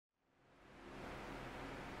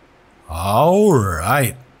All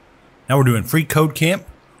right. Now we're doing FreeCodeCamp,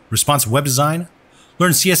 responsive web design,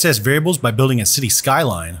 learn CSS variables by building a city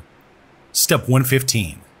skyline. Step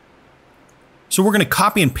 115. So we're going to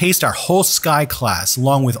copy and paste our whole sky class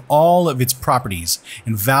along with all of its properties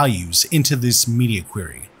and values into this media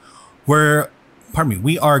query.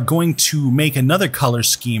 We are going to make another color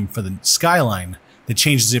scheme for the skyline that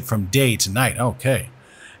changes it from day to night. Okay.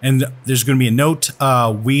 And there's going to be a note.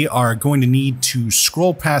 We are going to need to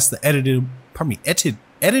scroll past the editable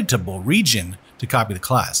region to copy the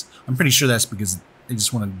class. I'm pretty sure that's because I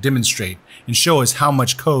just want to demonstrate and show us how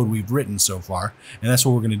much code we've written so far. And that's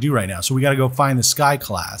what we're going to do right now. So we got to go find the sky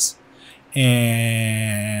class.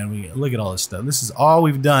 And we look at all this stuff. This is all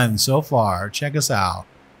we've done so far. Check us out.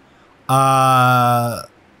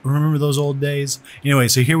 Remember those old days? Anyway,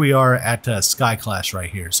 so here we are at sky class right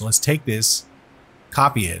here. So let's take this,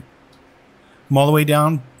 copy it, come all the way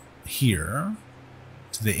down here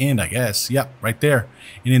to the end, I guess. Yep, right there.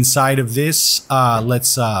 And inside of this,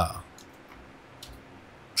 let's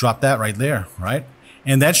drop that right there, right?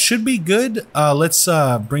 And that should be good. Let's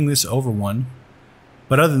bring this over one.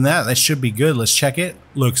 But other than that, that should be good. Let's check it.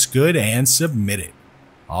 Looks good and submit it.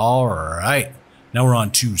 All right. Now we're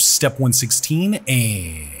on to step 116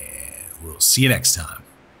 and we'll see you next time.